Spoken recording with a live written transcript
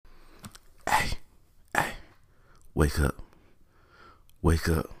Wake up. Wake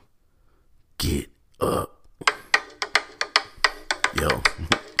up. Get up. Yo,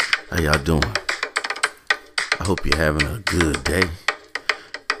 how y'all doing? I hope you're having a good day.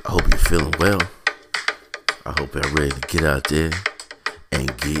 I hope you're feeling well. I hope you're ready to get out there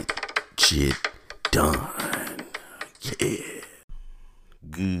and get shit done. Yeah.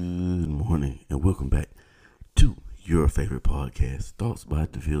 Good morning and welcome back to your favorite podcast, Thoughts by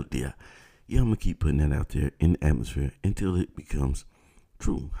DeVille D.I. Yeah, I'm going to keep putting that out there in the atmosphere until it becomes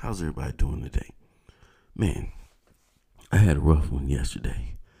true. How's everybody doing today? Man, I had a rough one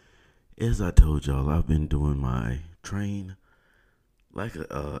yesterday. As I told y'all, I've been doing my train like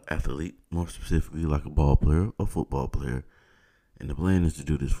an athlete, more specifically like a ball player, a football player. And the plan is to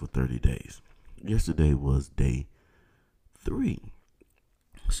do this for 30 days. Yesterday was day 3.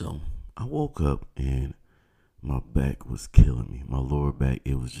 So I woke up and my back was killing me. My lower back,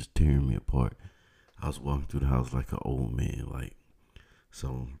 it was just tearing me apart. I was walking through the house like an old man.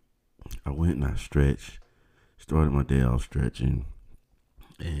 So I went and I stretched, started my day off stretching,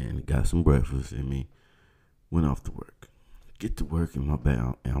 and got some breakfast in me. Went off to work. Get to work and my back,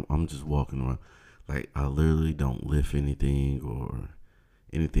 I'm just walking around. Like, I literally don't lift anything or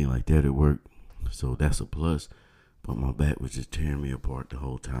anything like that at work. So that's a plus. But my back was just tearing me apart the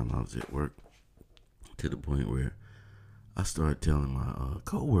whole time I was at work. To the point where I started telling my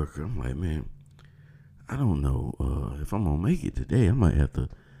coworker, I'm like, man, I don't know if I'm going to make it today. I might have to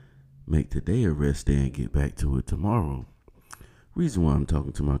make today a rest day and get back to it tomorrow. Reason why I'm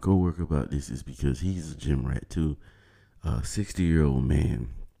talking to my coworker about this is because he's a gym rat too. 60-year-old man,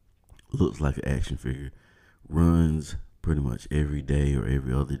 looks like an action figure, runs pretty much every day or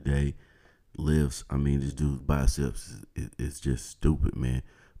every other day, lifts. I mean, this dude's biceps is just stupid, man.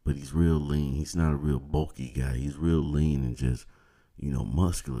 But he's real lean. He's not a real bulky guy. He's real lean and just,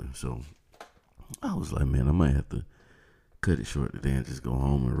 muscular. So I was like, man, I might have to cut it short today and just go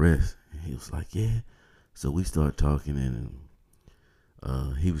home and rest. And he was like, yeah. So we started talking,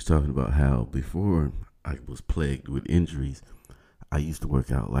 and he was talking about how before I was plagued with injuries, I used to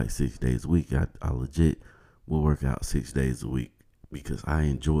work out like 6 days a week. I legit will work out 6 days a week because I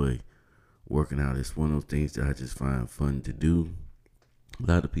enjoy working out. It's one of those things that I just find fun to do.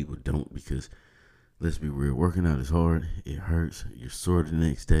 A lot of people don't because, let's be real, working out is hard. It hurts. You're sore the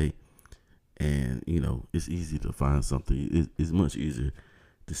next day. And, it's easy to find something. It's much easier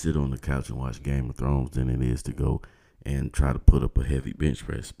to sit on the couch and watch Game of Thrones than it is to go and try to put up a heavy bench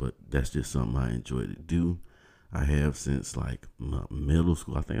press. But that's just something I enjoy to do. I have since like middle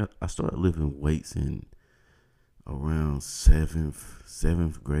school. I think I started lifting weights in around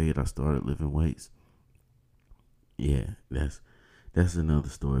seventh grade. I started lifting weights. Yeah, that's another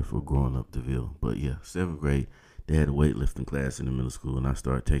story for growing up DeVille. But yeah, 7th grade, they had a weightlifting class in the middle school, and I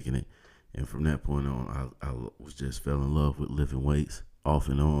started taking it. And from that point on, I was just fell in love with lifting weights off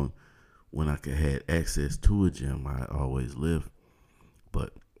and on. When I could had access to a gym, I always lift.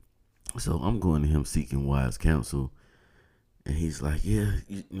 But so I'm going to him seeking wise counsel, and he's like, yeah,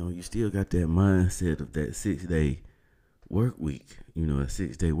 you still got that mindset of that 6-day work week, that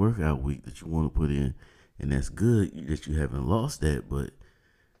 6-day workout week that you want to put in. And that's good that you haven't lost that, but,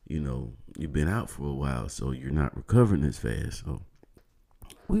 you've been out for a while, so you're not recovering as fast. So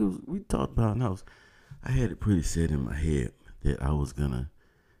we talked about it, and I had it pretty set in my head that I was going to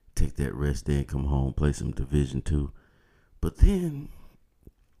take that rest day and come home, play some Division 2. But then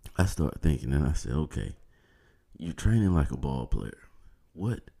I started thinking, and I said, okay, you're training like a ball player.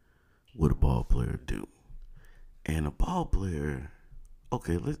 What would a ball player do? And a ball player,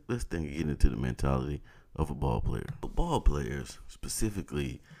 okay, let's get into the mentality of a ball player. Ball players,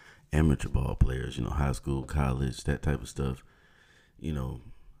 specifically amateur ball players, high school, college, that type of stuff,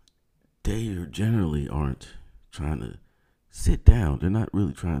 they generally aren't trying to sit down. They're not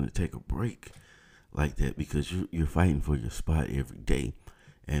really trying to take a break like that because you're fighting for your spot every day.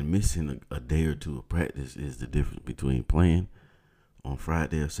 And missing a day or two of practice is the difference between playing on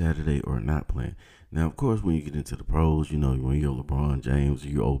Friday or Saturday or not playing. Now, of course, when you get into the pros, when you're LeBron James or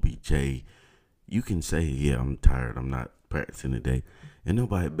you're OBJ, you can say, yeah, I'm tired, I'm not practicing today. And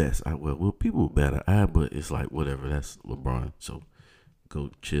nobody bats eye. Well, people bat an eye, but it's like, whatever, that's LeBron. So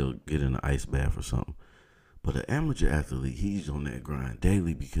go chill, get in an ice bath or something. But an amateur athlete, he's on that grind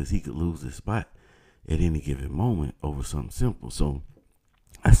daily because he could lose his spot at any given moment over something simple. So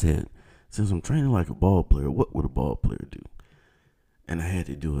I said, since I'm training like a ball player, what would a ball player do? And I had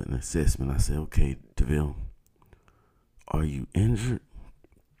to do an assessment. I said, okay, DeVille, are you injured?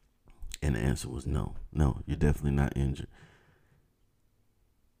 And the answer was no. No, you're definitely not injured.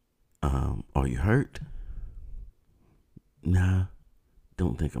 Are you hurt? Nah,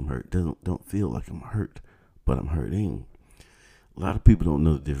 don't think I'm hurt. Don't feel like I'm hurt. but I'm hurting. A lot of people don't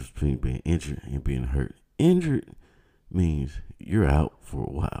know the difference between being injured and being hurt. Injured means you're out for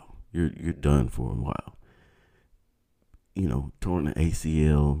a while. You're done for a while. Torn the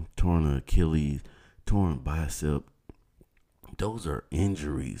ACL, torn the Achilles, torn bicep. Those are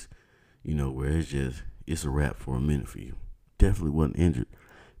injuries, where it's a wrap for a minute for you. Definitely wasn't injured.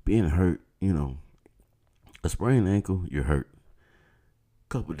 Being hurt, a sprained ankle, you're hurt.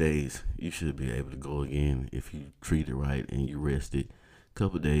 Couple days, you should be able to go again if you treat it right and you rest it.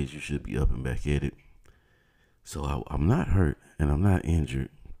 Couple days, you should be up and back at it. So I'm not hurt and I'm not injured.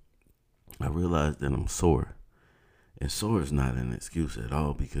 I realized that I'm sore. And sore is not an excuse at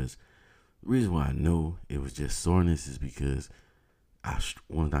all, because the reason why I know it was just soreness is because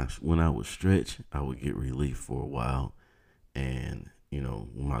when I would stretch, I would get relief for a while. And,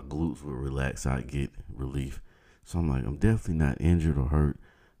 when my glutes would relax, I'd get relief. So I'm like, I'm definitely not injured or hurt.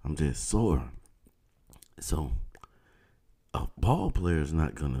 I'm just sore. So a ball player is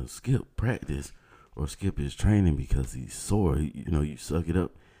not going to skip practice or skip his training because he's sore. You suck it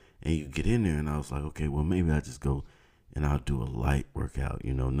up and you get in there. And I was like, okay, well, maybe I just go and I'll do a light workout,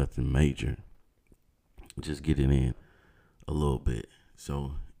 nothing major. Just getting in a little bit.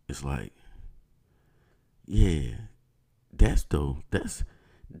 So it's like, yeah, that's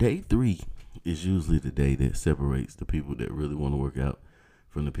day 3 is usually the day that separates the people that really want to work out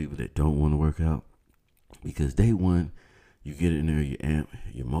from the people that don't want to work out. Because day 1, you get in there, you amp,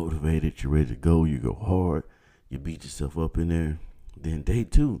 you're motivated, you're ready to go, you go hard, you beat yourself up in there. Then day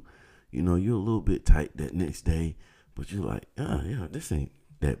 2, you're a little bit tight that next day, but you're like, yeah, this ain't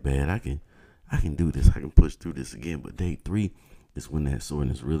that bad. I can do this. I can push through this again. But day 3 is when that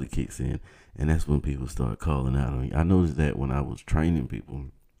soreness really kicks in, and that's when people start calling out on you. I noticed that when I was training people.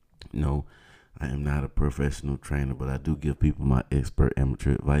 I am not a professional trainer, but I do give people my expert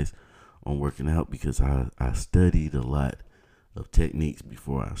amateur advice on working out, because I studied a lot of techniques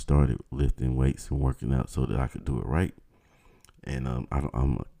before I started lifting weights and working out so that I could do it right. And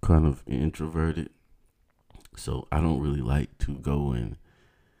I'm kind of introverted, so I don't really like to go in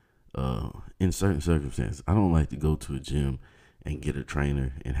certain circumstances, I don't like to go to a gym and get a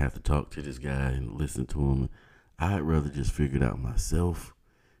trainer and have to talk to this guy and listen to him. I'd rather just figure it out myself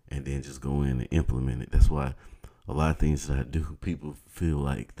and then just go in and implement it. That's why a lot of things that I do, people feel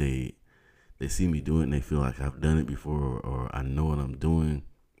like they see me do it and they feel like I've done it before, or I know what I'm doing.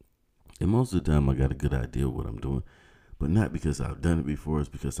 And most of the time I got a good idea of what I'm doing, but not because I've done it before. It's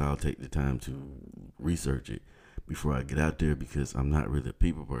because I'll take the time to research it before I get out there, because I'm not really a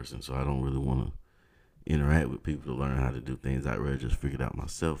people person, so I don't really want to interact with people to learn how to do things. I'd rather just figure it out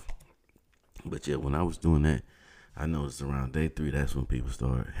myself. But yeah, when I was doing that, I noticed around day 3, that's when people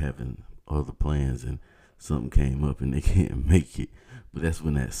start having other plans and something came up and they can't make it. But that's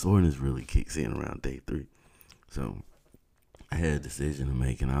when that soreness really kicks in, around day 3. So I had a decision to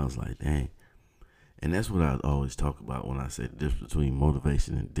make, and I was like, dang. And that's what I always talk about when I say the difference between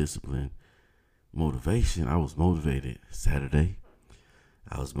motivation and discipline. Motivation, I was motivated Saturday.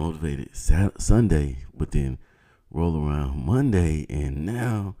 I was motivated Sunday, but then roll around Monday, and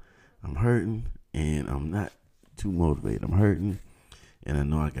now I'm hurting, and I'm not too motivated. I'm hurting, and I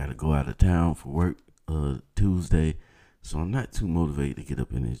know I got to go out of town for work Tuesday, so I'm not too motivated to get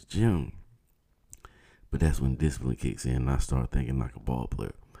up in this gym. But that's when discipline kicks in, and I start thinking like a ball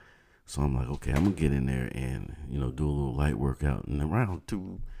player. So I'm like, okay, I'm going to get in there and, do a little light workout. And around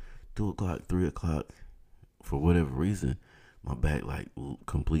 2 o'clock, 3 o'clock, for whatever reason, my back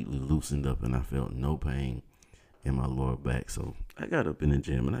completely loosened up and I felt no pain in my lower back. So I got up in the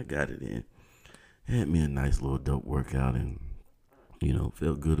gym and I got it in. Had me a nice little dope workout and,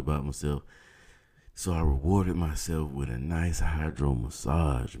 felt good about myself. So I rewarded myself with a nice hydro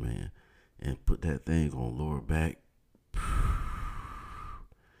massage, man, and put that thing on lower back.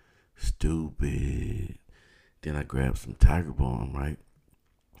 Stupid. Then I grabbed some Tiger Balm, right?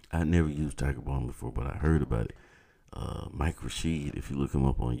 I never used Tiger Balm before, but I heard about it. Mike Rashid, if you look him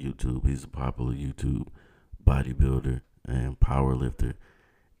up on YouTube, he's a popular YouTube bodybuilder and power lifter.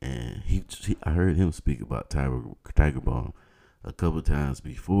 And I heard him speak about Tiger Balm a couple times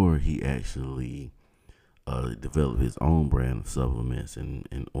before he actually developed his own brand of supplements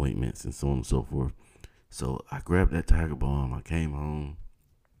and ointments and so on and so forth. So I grabbed that Tiger Balm. I came home,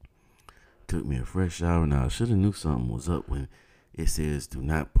 took me a fresh shower. Now I should have knew something was up when it says do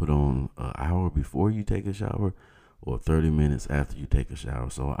not put on an hour before you take a shower or 30 minutes after you take a shower.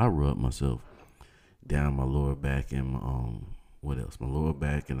 So I rubbed myself down my lower back and my lower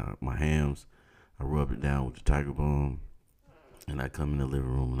back and my hams. I rubbed it down with the Tiger Balm, and I come in the living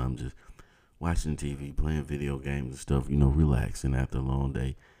room and I'm just watching TV, playing video games and stuff, relaxing after a long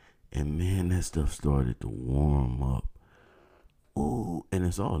day. And man, that stuff started to warm up. Ooh, and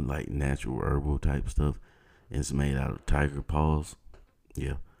it's all like natural herbal type stuff. It's made out of tiger paws.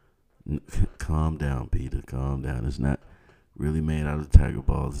 Yeah. Calm down, Peter. Calm down. It's not really made out of tiger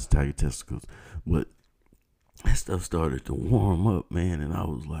balls. It's tiger testicles. But that stuff started to warm up, man. And I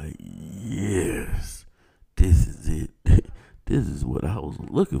was like, yes, this is it. This is what I was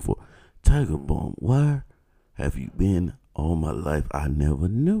looking for. Tiger Balm. Where have you been all my life? I never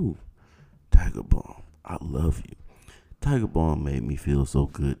knew. Tiger Balm. I love you. Tiger Balm made me feel so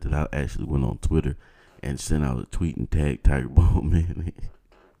good that I actually went on Twitter and sent out a tweet and tagged Tiger Balm, man.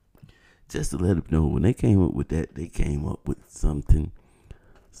 Just to let them know when they came up with that, they came up with something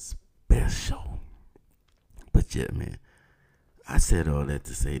special. But yeah, man, I said all that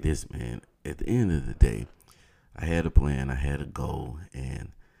to say this, man. At the end of the day, I had a plan, I had a goal,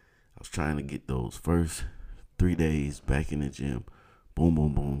 and I was trying to get those first 3 days back in the gym. Boom,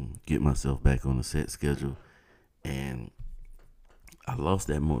 boom, boom. Get myself back on the set schedule. And I lost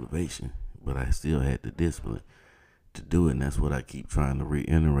that motivation, but I still had the discipline to do it. And that's what I keep trying to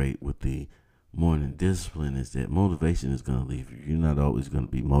reiterate with the morning discipline, is that motivation is going to leave you. You're not always going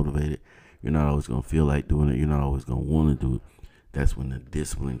to be motivated. You're not always going to feel like doing it. You're not always going to want to do it. That's when the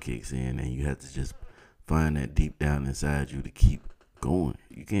discipline kicks in, and you have to just find that deep down inside you to keep going.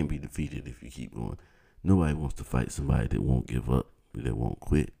 You can't be defeated if you keep going. Nobody wants to fight somebody that won't give up, that won't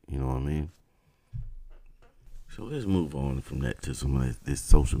quit. You know what I mean? So let's move on from that to some of this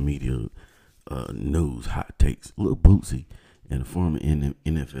social media news, hot takes. Lil Bootsy and a former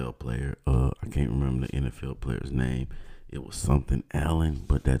NFL player, I can't remember the NFL player's name. It was something Allen,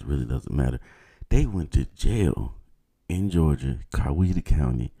 but that really doesn't matter. They went to jail in Georgia, Coweta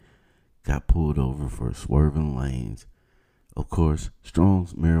County, got pulled over for swerving lanes. Of course, strong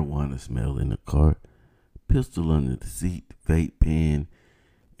marijuana smell in the car, pistol under the seat, vape pen,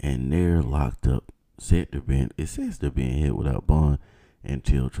 and they're locked up. It says they're being held without bond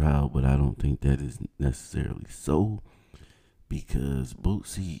until trial, but I don't think that is necessarily so, because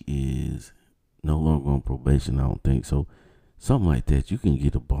Bootsy is no longer on probation. I don't think so. Something like that you can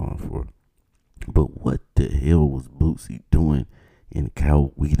get a bond for. But what the hell was Bootsy doing in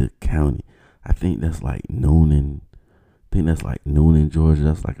Coweta County? I think that's like Noonan. Georgia.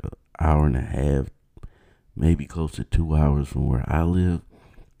 That's like an hour and a half, maybe close to 2 hours from where I live.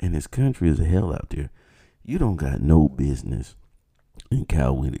 And this country is a hell out there. You don't got no business in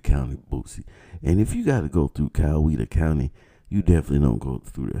Coweta County, Bootsy. And if you got to go through Coweta County, you definitely don't go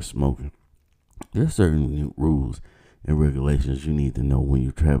through there smoking. There's certain new rules and regulations you need to know when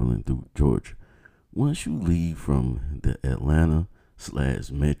you're traveling through Georgia. Once you leave from the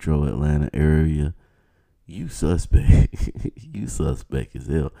Atlanta/Metro Atlanta area, you suspect. You suspect as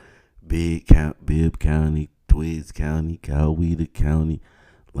hell. Bibb County, Twiggs County, Coweta County,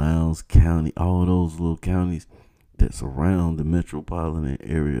 Lowndes County, all those little counties that surround the metropolitan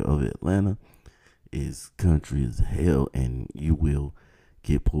area of Atlanta is country as hell, and you will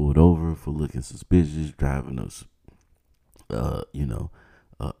get pulled over for looking suspicious, driving a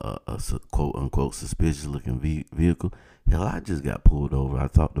quote unquote suspicious looking vehicle. Hell, I just got pulled over. I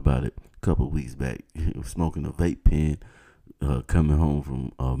talked about it a couple of weeks back. Smoking a vape pen, coming home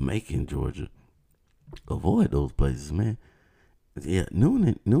from Macon, Georgia. Avoid those places, man. Yeah,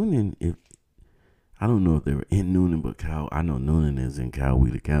 Noonan. If I don't know if they were in Noonan, but I know Noonan is in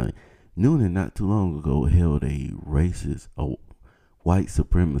Coweta County. Noonan not too long ago held a white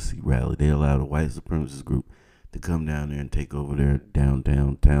supremacy rally. They allowed a white supremacist group to come down there and take over their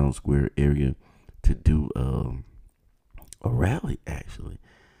downtown town square area to do a rally, actually.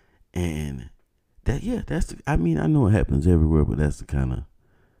 And I know it happens everywhere, but that's the kind of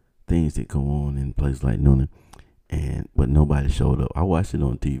things that go on in places like Noonan. But nobody showed up. I watched it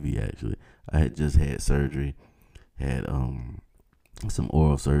on TV, actually. I had just had surgery, had some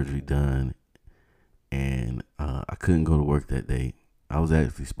oral surgery done, and I couldn't go to work that day. I was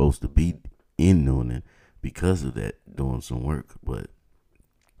actually supposed to be in Noonan because of that, doing some work, but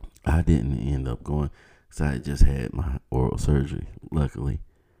I didn't end up going because I had just had my oral surgery, luckily.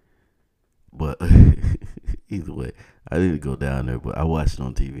 But either way, I didn't go down there, but I watched it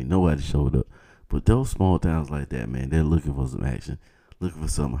on TV. Nobody showed up. But those small towns like that, man, they're looking for some action, looking for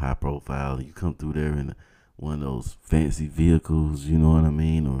something high profile. You come through there in one of those fancy vehicles, you know what I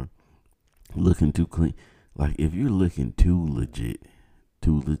mean, or looking too clean. Like, if you're looking too legit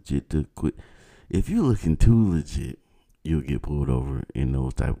to quit, if you're looking too legit, you'll get pulled over in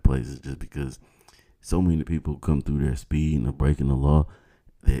those type of places, just because so many people come through there speeding or breaking the law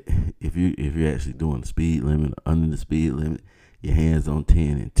that if you're actually doing the speed limit or under the speed limit, your hands on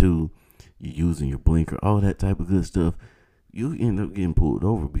 10 and 2, you're using your blinker, all that type of good stuff, you end up getting pulled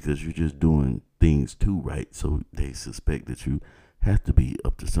over because you're just doing things too right. So they suspect that you have to be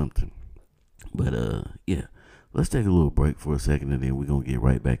up to something. But yeah, let's take a little break for a second, and then we're gonna get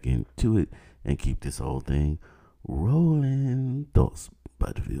right back into it and keep this whole thing rolling. Thoughts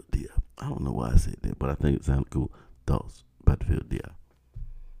by DeVille Dia. I don't know why I said that, but I think it sounded cool. Thoughts by DeVille Dia.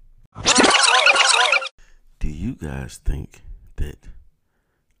 Do you guys think that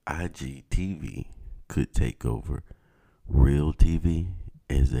IGTV could take over Real TV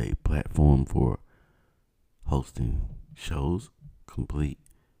as a platform for hosting shows, complete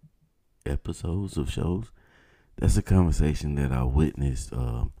episodes of shows? That's a conversation that I witnessed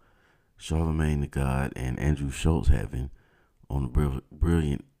Charlemagne the God and Andrew Schultz having on the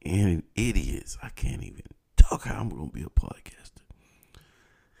Brilliant Idiots. I can't even talk how I'm going to be a podcaster.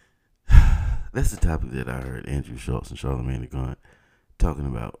 That's the topic that I heard Andrew Schultz and Charlemagne the God talking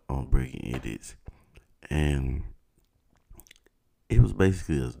about on Brilliant Idiots. And it was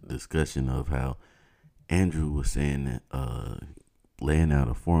basically a discussion of how Andrew was saying that laying out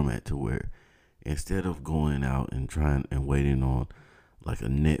a format to where instead of going out and trying and waiting on like a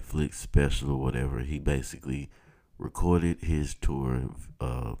Netflix special or whatever, he basically recorded his tour.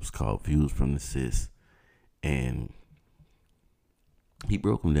 It's called Views from the Sis, and he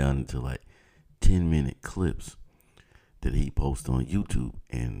broke them down into like 10-minute clips that he posted on YouTube,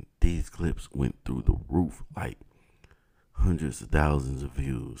 and these clips went through the roof, like hundreds of thousands of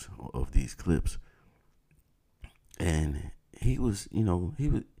views of these clips. And he was,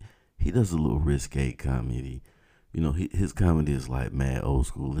 he does a little risque comedy. His comedy is like mad old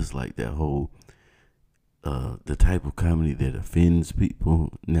school. It's like that whole, the type of comedy that offends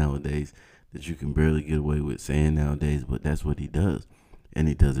people nowadays, that you can barely get away with saying nowadays, but that's what he does. And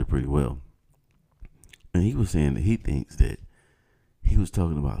he does it pretty well. And he was saying that he thinks that he was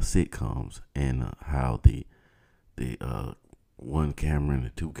talking about sitcoms and how the one camera and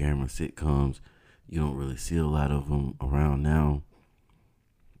the two camera sitcoms, you don't really see a lot of them around now.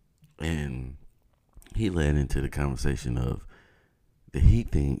 And he led into the conversation of that he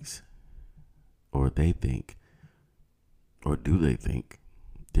thinks, or they think, or do they think,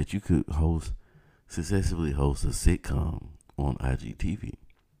 that you could successfully host a sitcom on IGTV.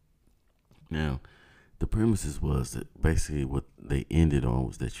 Now, the premises was that basically what they ended on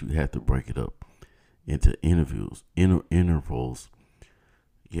was that you had to break it up into intervals.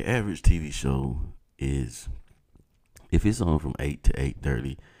 Your average TV show is, if it's on from 8 to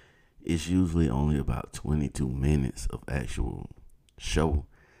 8:30, it's usually only about 22 minutes of actual show,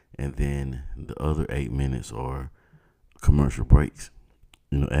 and then the other 8 minutes are commercial breaks,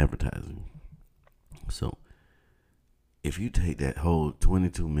 advertising. So if you take that whole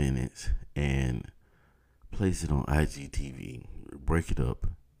 22 minutes and place it on IGTV, break it up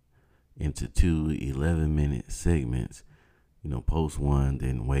into two 11-minute segments, post one,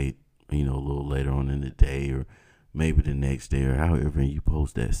 then wait, a little later on in the day, or maybe the next day, or however you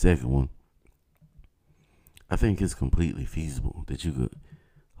post that second one. I think it's completely feasible that you could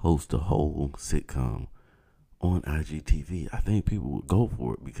host a whole sitcom on IGTV. I think people would go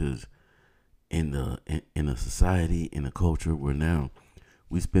for it because in a society, in a culture where now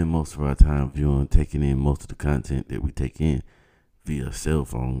we spend most of our time taking in most of the content that we take in via cell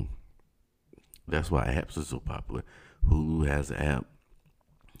phone. That's why apps are so popular. Hulu has an app.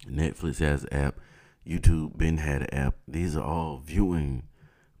 Netflix has an app. YouTube been had an app. These are all viewing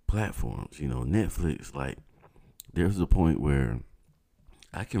platforms. Netflix, like, there's a point where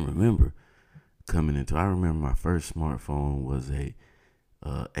I can remember I remember my first smartphone was a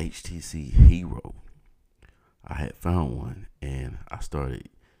HTC Hero. I had found one and I started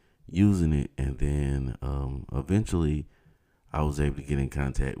using it, and then eventually I was able to get in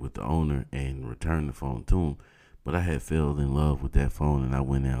contact with the owner and return the phone to him. But I had fell in love with that phone, and I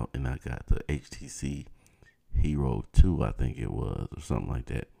went out and I got the HTC Hero 2, I think it was, or something like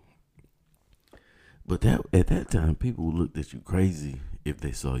that. But at that time, people looked at you crazy if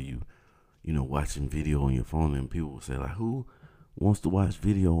they saw you, watching video on your phone, and people would say, like, who wants to watch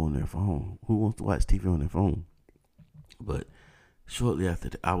video on their phone? Who wants to watch TV on their phone? But shortly after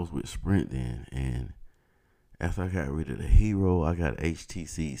that, I was with Sprint then, and after I got rid of the Hero, I got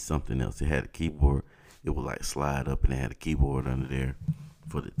HTC something else. It had a keyboard. It would like slide up, and it had a keyboard under there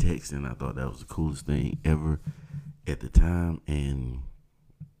for the text, and I thought that was the coolest thing ever at the time. And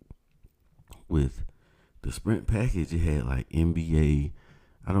with the Sprint package, it had like NBA,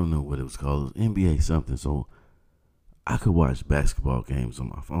 I don't know what it was called, it was NBA something, so I could watch basketball games on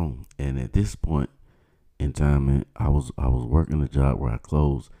my phone. And at this point in time, I was working a job where I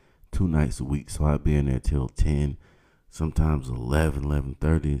closed 2 nights a week, so I'd be in there till 10, sometimes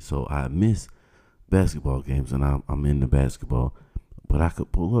 11:30. So I missed basketball games, and I'm into basketball, but I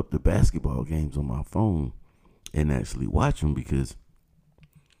could pull up the basketball games on my phone and actually watch them because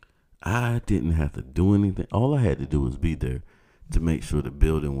I didn't have to do anything. All I had to do was be there to make sure the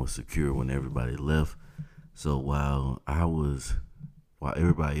building was secure when everybody left. So while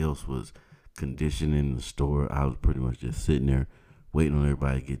everybody else was conditioning the store, I was pretty much just sitting there waiting on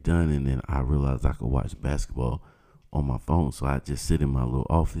everybody to get done. And then I realized I could watch basketball on my phone. So I just sit in my little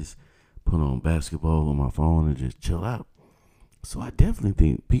office, put on basketball on my phone, and just chill out. So I definitely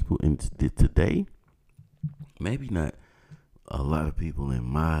think people in today, maybe not a lot of people in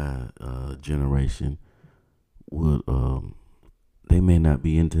my generation would they may not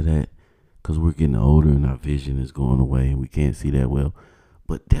be into that because we're getting older and our vision is going away and we can't see that well.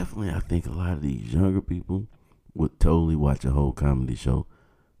 But definitely, I think a lot of these younger people would totally watch a whole comedy show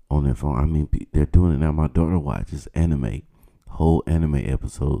on their phone. I mean, they're doing it now. My daughter watches whole anime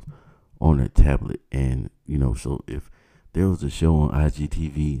episodes on her tablet. And, so if there was a show on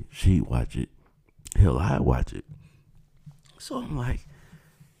IGTV, she'd watch it. Hell, I'd watch it. So I'm like,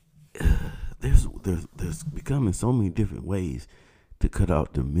 there's becoming so many different ways to cut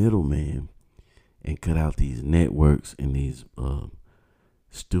out the middleman and cut out these networks and these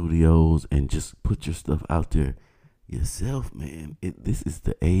studios and just put your stuff out there yourself, man. This is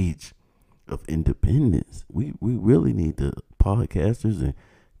the age of independence. We really need the podcasters and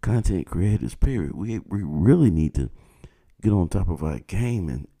content creators, period. We really need to get on top of our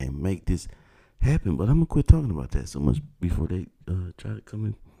game and make this happen. But I'm going to quit talking about that so much before they try to come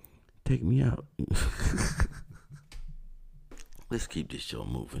and take me out. Let's keep this show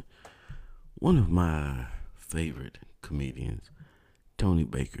moving. One of my favorite comedians, Tony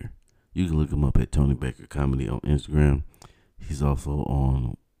Baker. You can look him up at Tony Baker Comedy on Instagram. He's also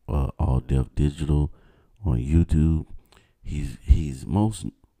on All Def Digital on YouTube. He's most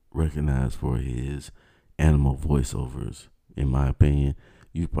recognized for his animal voiceovers, in my opinion.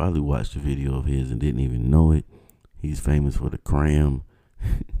 You probably watched a video of his and didn't even know it. He's famous for the cram.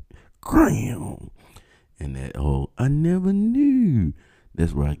 Cram. And that whole, I never knew.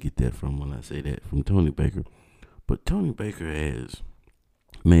 That's where I get that from when I say that, from Tony Baker. But Tony Baker has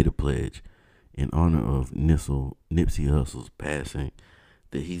made a pledge in honor of Nipsey Hussle's passing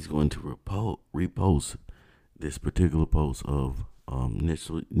that he's going to repost this particular post of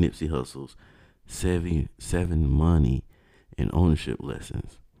Nipsey Hussle's seven money and ownership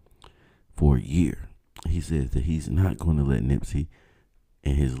lessons for a year. He says that he's not going to let Nipsey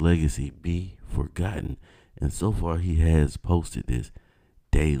and his legacy be forgotten. And so far, he has posted this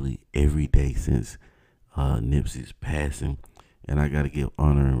daily, every day since Nipsey's passing. And I got to give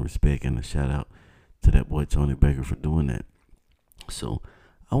honor and respect and a shout out to that boy Tony Baker for doing that. So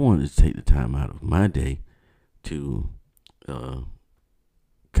I wanted to take the time out of my day to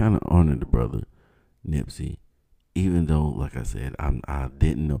kind of honor the brother Nipsey, even though, like I said, I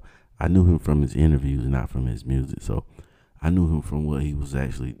didn't know. I knew him from his interviews, not from his music. So I knew him from what he was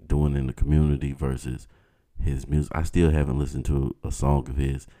actually doing in the community versus his music. I still haven't listened to a song of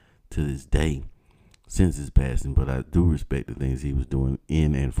his to this day since his passing, but I do respect the things he was doing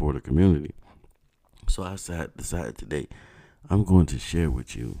in and for the community. So I decided today I'm going to share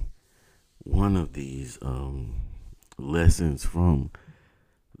with you one of these lessons from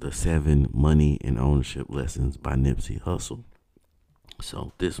the 7 money and ownership lessons by Nipsey Hussle.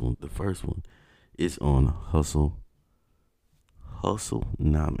 So this one, the first one, is on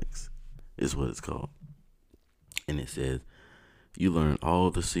Hustlenomics is what it's called. And it says, you learn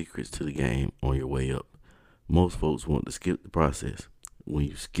all the secrets to the game on your way up. Most folks want to skip the process. When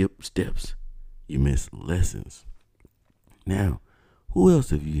you skip steps, you miss lessons. Now, who else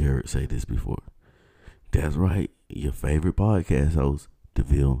have you heard say this before? That's right, your favorite podcast host,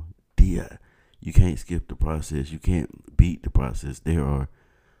 DeVille D.I. You can't skip the process. You can't beat the process. There are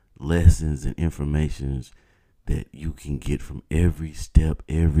lessons and informations that you can get from every step,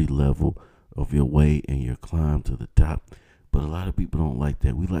 every level of your way and your climb to the top. But a lot of people don't like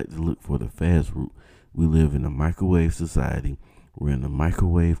that. We like to look for the fast route. We live in a microwave society. We're in a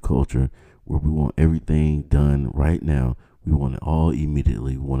microwave culture where we want everything done right now. We want it all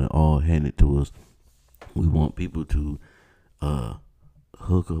immediately. We want it all handed to us. We want people to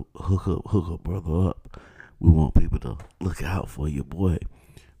hook a brother up. We want people to look out for your boy.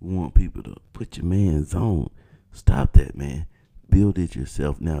 We want people to put your man's on. Stop that, man. Build it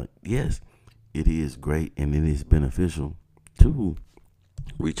yourself. Now, yes, it is great and it is beneficial to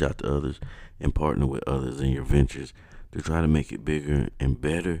reach out to others and partner with others in your ventures to try to make it bigger and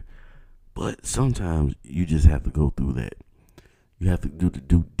better. But sometimes you just have to go through that. You have to do the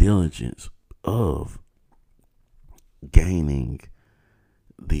due diligence of gaining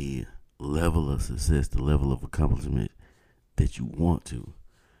the level of success, the level of accomplishment that you want to.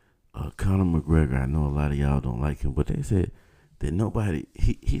 Conor McGregor, I know a lot of y'all don't like him, but they said that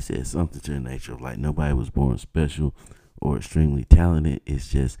he said something to the nature of like nobody was born special or extremely talented. It's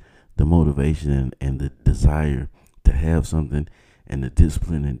just the motivation and the desire to have something and the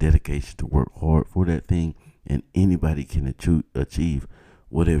discipline and dedication to work hard for that thing. And anybody can achieve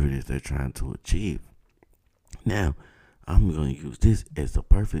whatever it is they're trying to achieve. Now, I'm going to use this as the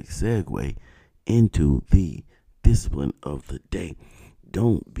perfect segue into the discipline of the day.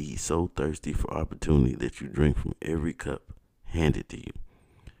 Don't be so thirsty for opportunity that you drink from every cup handed to you.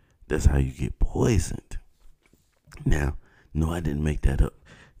 That's how you get poisoned. Now, no, I didn't make that up.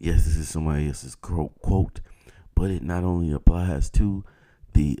 Yes, this is somebody else's quote, but it not only applies to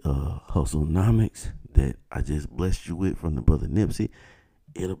the hustlenomics that I just blessed you with from the brother Nipsey,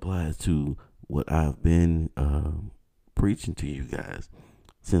 it applies to what I've been preaching to you guys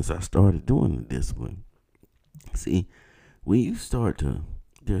since I started doing the discipline. See, when you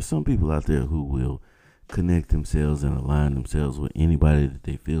there are some people out there who will connect themselves and align themselves with anybody that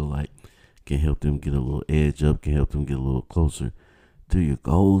they feel like can help them get a little edge up, can help them get a little closer to your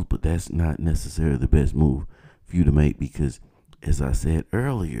goals, but that's not necessarily the best move for you to make because, as I said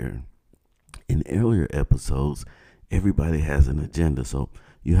earlier, in earlier episodes, everybody has an agenda. So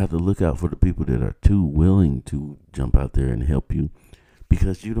you have to look out for the people that are too willing to jump out there and help you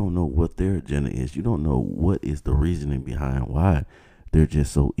because you don't know what their agenda is. You don't know what is the reasoning behind why they're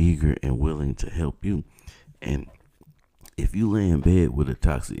just so eager and willing to help you. And if you lay in bed with a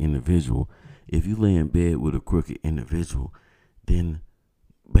toxic individual, if you lay in bed with a crooked individual, then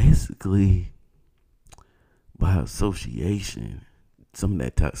basically by association, some of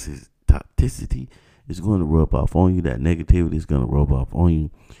that toxicity is going to rub off on you. That negativity is going to rub off on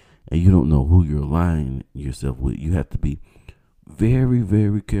you. And you don't know who you're aligning yourself with. You have to be very,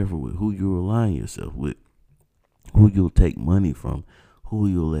 very careful with who you align yourself with, who you'll take money from, who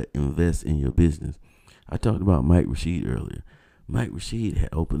you'll let invest in your business. I talked about Mike Rashid earlier. Mike Rashid had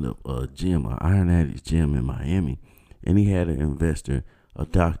opened up a gym, an Iron Addicts gym in Miami, and he had an investor, a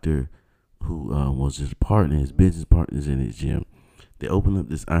doctor who was his partner, his business partners in his gym. They opened up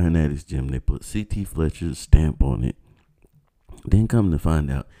this Iron Addicts gym. They put C.T. Fletcher's stamp on it. Then come to find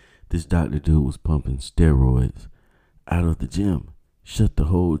out, this doctor dude was pumping steroids out of the gym, shut the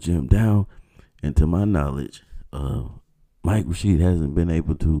whole gym down. And to my knowledge, Mike Rashid hasn't been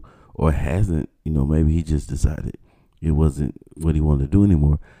able to, or hasn't, maybe he just decided it wasn't what he wanted to do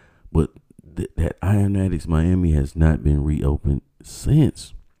anymore. But that Iron Addicts Miami has not been reopened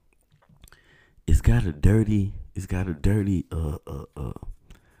since. It's got a dirty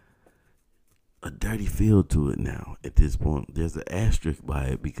feel to it now. At this point, there's an asterisk by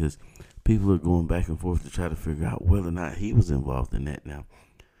it because people are going back and forth to try to figure out whether or not he was involved in that. Now,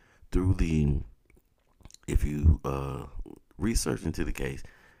 if you research into the case,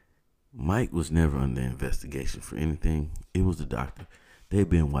 Mike was never under investigation for anything. It was the doctor. They've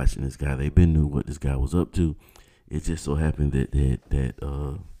been watching this guy. They've been knew what this guy was up to. It just so happened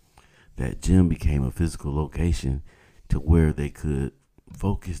that gym became a physical location to where they could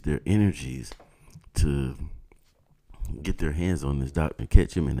focus their energies to get their hands on this doctor and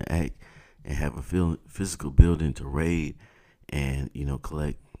catch him in the act and have a physical building to raid and,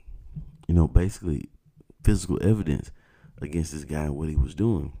 collect, basically physical evidence against this guy and what he was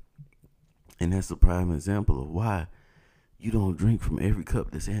doing. And that's a prime example of why you don't drink from every cup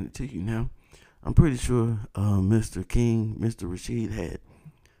that's handed to you. Now, I'm pretty sure Mr. Rashid had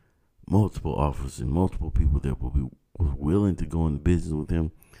multiple offers and multiple people that were willing to go into business with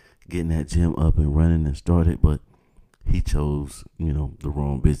him, getting that gym up and running and started, but he chose, the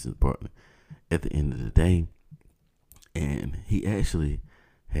wrong business partner at the end of the day. And he actually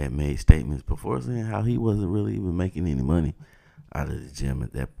had made statements before saying how he wasn't really even making any money out of the gym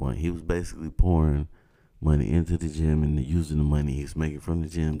at that point. He was basically pouring money into the gym and using the money he's making from the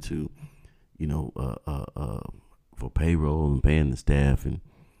gym to, for payroll and paying the staff and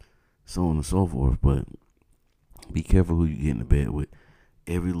so on and so forth. But be careful who you get in bed with.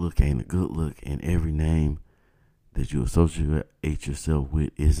 Every look ain't a good look, and every name that you associate yourself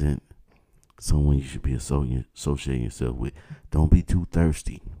with isn't someone you should be associating yourself with. Don't be too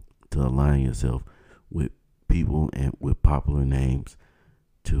thirsty to align yourself with people and with popular names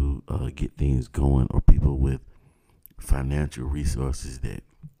to get things going, or people with financial resources that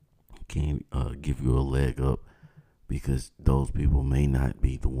can give you a leg up, because those people may not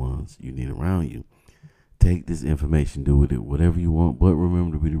be the ones you need around you. Take this information, do with it whatever you want, but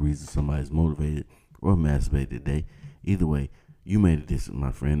remember to be the reason somebody's motivated or masturbated today. Either way, you made it this,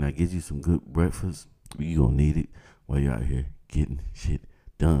 my friend. Now get you some good breakfast. You're going to need it while you're out here getting shit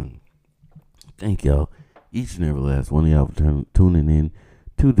done. Thank y'all, each and every last one of y'all for tuning in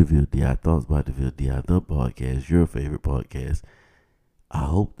to DeVille DI Thoughts by DeVille DI, the podcast, your favorite podcast. I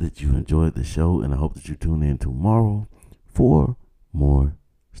hope that you enjoyed the show, and I hope that you tune in tomorrow for more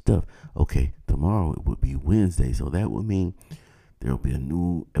stuff. Okay, tomorrow it would be Wednesday, so that would mean there will be a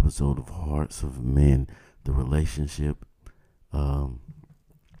new episode of Hearts of Men, the relationship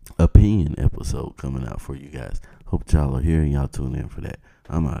opinion episode coming out for you guys. Hope y'all are here and y'all tune in for that.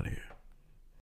 I'm out of here.